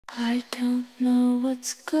I don't know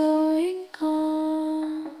what's going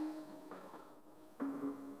on.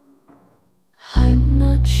 I'm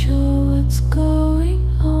not sure what's going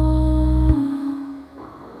on.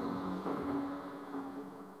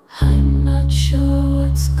 I'm not sure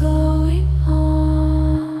what's going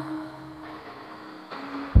on.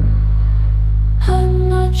 I'm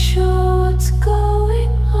not sure what's going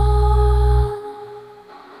on.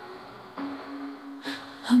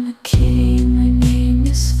 I'm a king, my name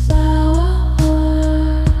is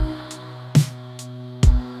Flower.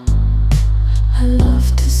 I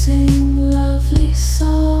love to sing lovely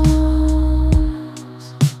songs.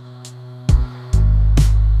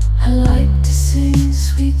 I like to sing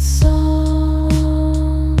sweet songs.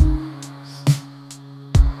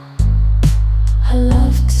 I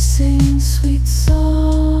love to sing sweet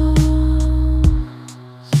songs.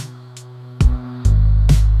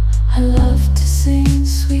 I love to sing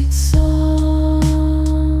sweet songs.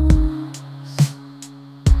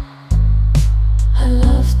 I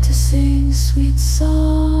love to sing sweet songs.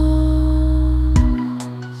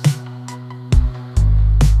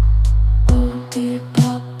 Oh dear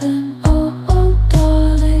pop and oh oh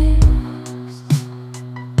darlings.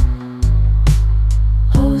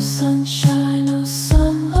 Oh sunshine, oh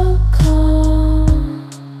sun, oh come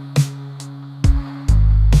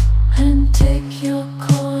and take your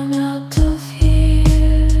corn out of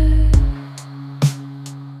here.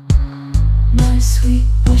 My sweet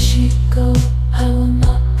bushy goat.